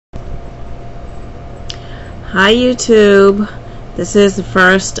Hi YouTube. This is the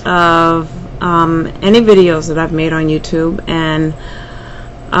first of any videos that I've made on YouTube, and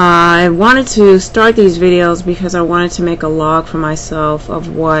I wanted to start these videos because I wanted to make a log for myself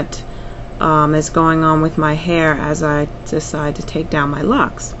of what is going on with my hair as I decide to take down my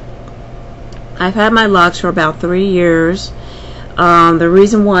locks. I've had my locks for about 3 years. The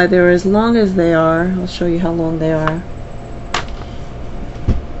reason why they're as long as they are, I'll show you how long they are.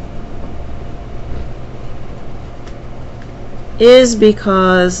 Is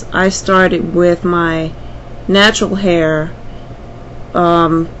because I started with my natural hair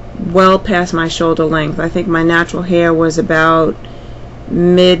well past my shoulder length. I think my natural hair was about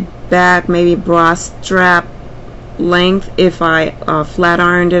mid-back, maybe bra strap length if I flat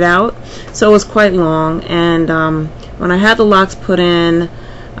ironed it out. So it was quite long, and when I had the locks put in,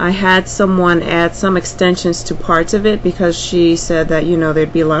 I had someone add some extensions to parts of it because she said that, you know,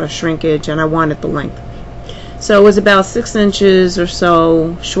 there'd be a lot of shrinkage and I wanted the length. So it was about 6 inches or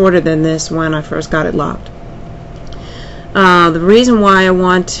so shorter than this when I first got it locked. The reason why I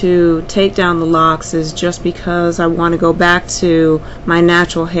want to take down the locks is just because I want to go back to my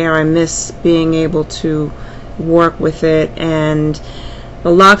natural hair. I miss being able to work with it, and the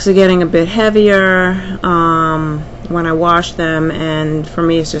locks are getting a bit heavier when I wash them, and for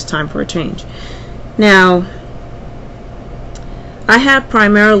me it's just time for a change. Now, I have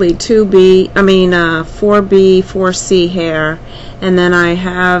primarily 4B, 4C hair, and then I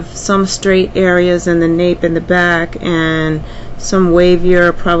have some straight areas in the nape in the back and some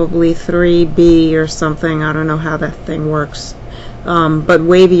wavier, probably 3B or something. I don't know how that thing works, but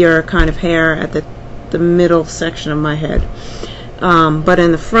wavier kind of hair at the middle section of my head. But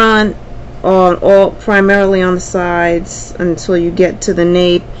in the front, all primarily on the sides until you get to the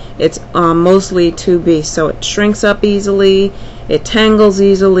nape, it's mostly 2B, so it shrinks up easily, it tangles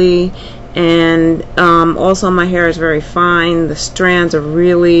easily, and also my hair is very fine. The strands are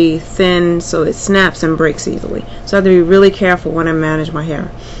really thin, so it snaps and breaks easily. So I have to be really careful when I manage my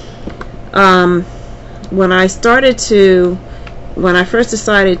hair. When I first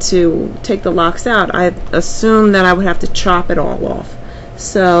decided to take the locks out, I assumed that I would have to chop it all off.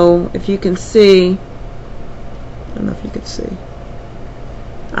 So if you can see, I don't know if you can see,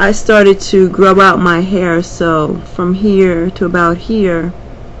 I started to grow out my hair, so from here to about here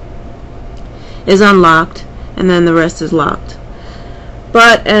is unlocked, and then the rest is locked.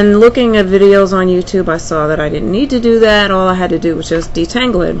 But in looking at videos on YouTube, I saw that I didn't need to do that. All I had to do was just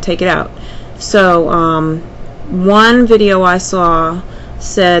detangle it and take it out. So one video I saw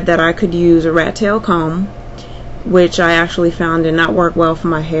said that I could use a rat tail comb, which I actually found did not work well for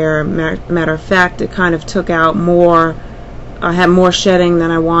my hair. Matter of fact, it kind of took out more, I had more shedding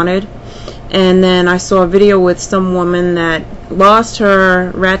than I wanted. And then I saw a video with some woman that lost her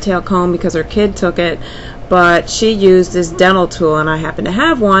rat tail comb because her kid took it, but she used this dental tool, and I happen to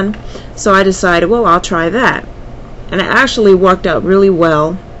have one, so I decided, well, I'll try that. And it actually worked out really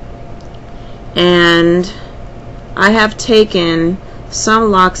well, and I have taken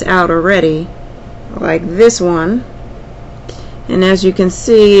some locks out already, like this one, and as you can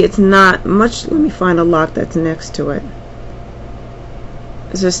see, it's not much. Let me find a lock that's next to it.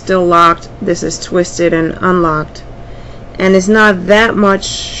 This is still locked, this is twisted and unlocked, and it's not that much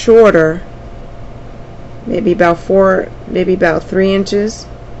shorter, maybe about 3 inches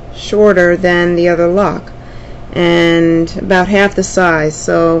shorter than the other lock, and about half the size.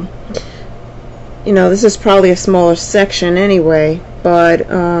 So, you know, this is probably a smaller section anyway,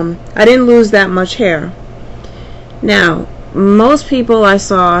 but I didn't lose that much hair. Now, most people I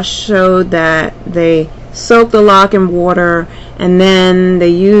saw showed that they soak the lock in water, and then they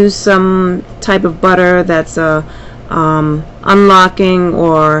use some type of butter that's a unlocking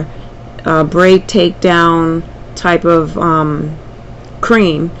or break takedown type of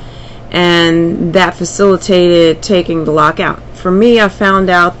cream, and that facilitated taking the lock out. For me, I found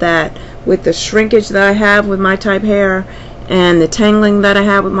out that with the shrinkage that I have with my type hair and the tangling that I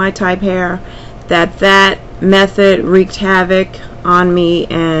have with my type hair, that method wreaked havoc on me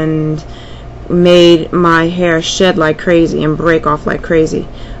and made my hair shed like crazy and break off like crazy.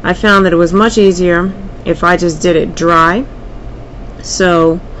 I found that it was much easier if I just did it dry.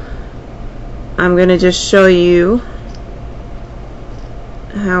 So I'm going to just show you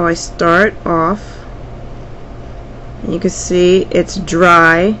how I start off. You can see it's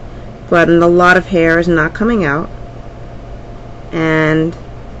dry, but a lot of hair is not coming out, and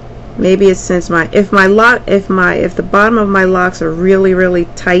maybe it's since if the bottom of my locks are really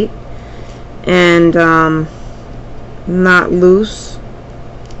tight and not loose.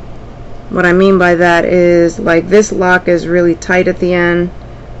 What I mean by that is, like, this lock is really tight at the end,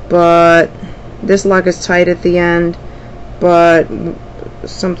 but this lock is tight at the end, but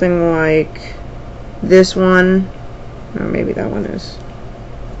something like this one, or maybe that one is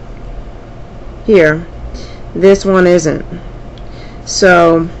here, this one isn't.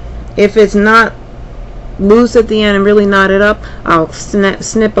 So if it's not loose at the end and really knotted up, I'll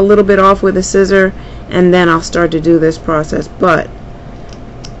snip a little bit off with a scissor, and then I'll start to do this process. But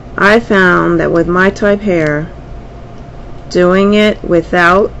I found that with my type hair, doing it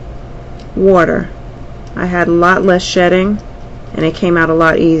without water, I had a lot less shedding and it came out a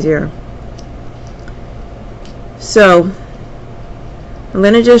lot easier. So I'm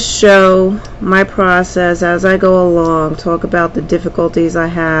going to just show my process as I go along, talk about the difficulties I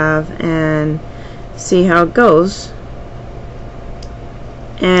have, and see how it goes.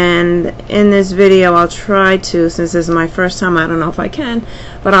 And in this video I'll try to, since this is my first time, I don't know if I can,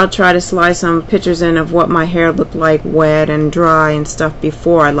 but I'll try to slide some pictures in of what my hair looked like wet and dry and stuff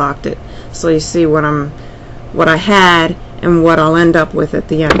before I locked it, so you see what I had and what I'll end up with at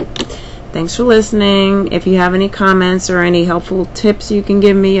the end. Thanks for listening. If you have any comments or any helpful tips you can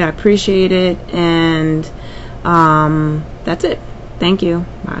give me, I appreciate it. And that's it. Thank you.